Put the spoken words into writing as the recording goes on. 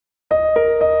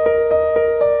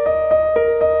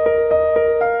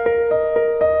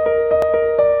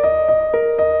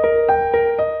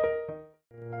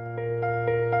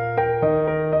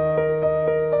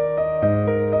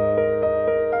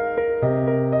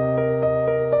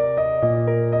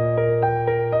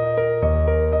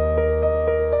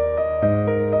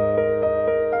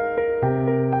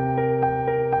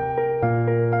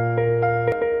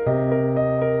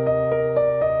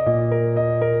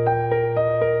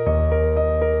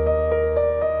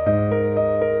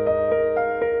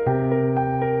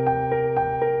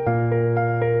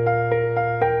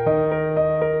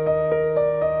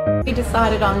We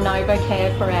decided on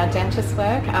Novocare for our dentist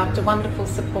work after wonderful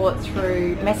support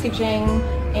through messaging,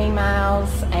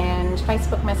 emails and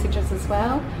Facebook messages as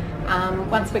well.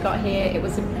 Once we got here, it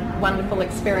was a wonderful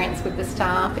experience with the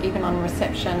staff, even on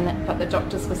reception, but the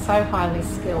doctors were so highly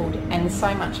skilled and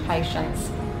so much patience.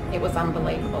 It was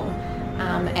unbelievable.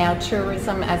 Our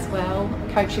tourism as well.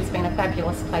 Kochi's been a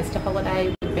fabulous place to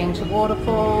holiday. We've been to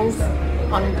waterfalls,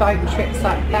 on boat trips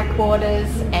up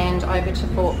backwaters and over to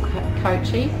Fort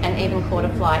Kochi, and even caught a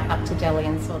flight up to Delhi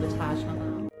and saw the Taj Mahal.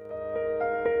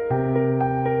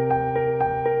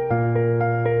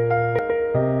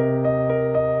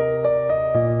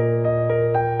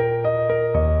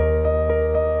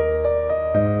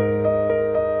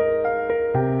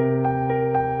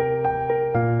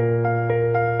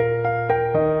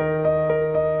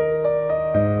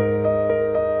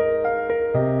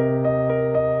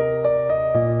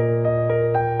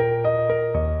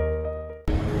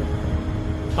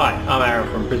 Hi, I'm Aaron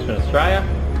from Brisbane, Australia.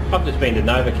 I've just been to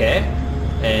Novocare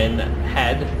and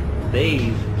had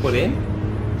these put in.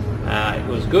 It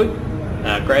was good,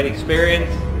 great experience.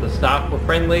 The staff were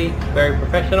friendly, very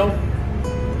professional,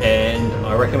 and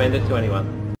I recommend it to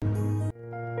anyone.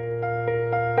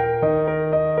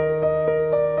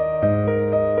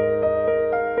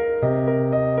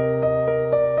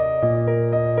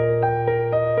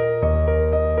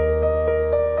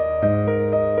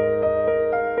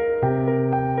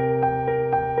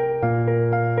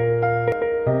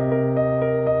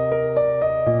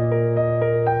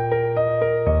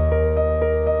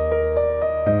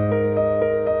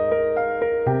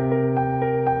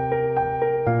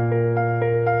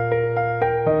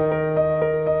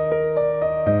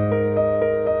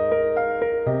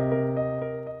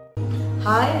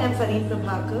 Hi, I'm Fareed from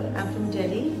Haircare. I'm from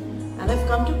Delhi and I've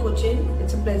come to Kochi.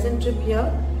 It's a pleasant trip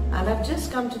here and I've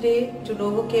just come today to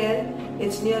Novocare.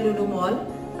 It's near Lulu Mall.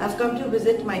 I've come to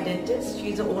visit my dentist.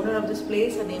 She's the owner of this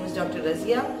place. Her name is Dr.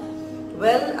 Razia.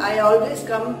 Well, I always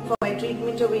come for my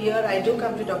treatment over here. I do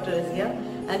come to Dr. Razia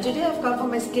and today I've come for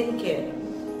my skin care,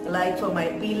 like for my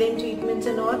peeling treatments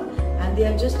and all, and they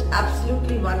are just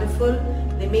absolutely wonderful.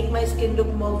 They make my skin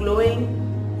look more glowing,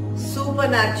 super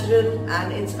natural,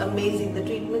 and it's amazing. The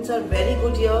treatments are very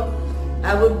good here.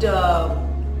 I would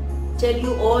tell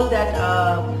you all that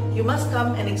you must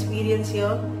come and experience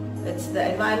here.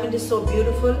 The environment is so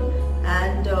beautiful,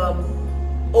 and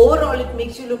overall it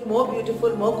makes you look more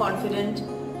beautiful, more confident,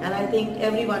 and I think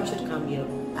everyone should come here.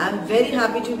 I'm very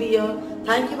happy to be here.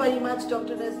 Thank you very much,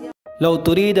 Dr. Razia. لو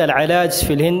تريد العلاج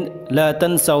في الهند لا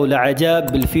تنسوا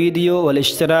الاعجاب بالفيديو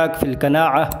والاشتراك في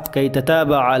القناة كي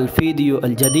تتابع الفيديو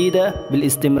الجديدة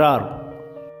بالاستمرار.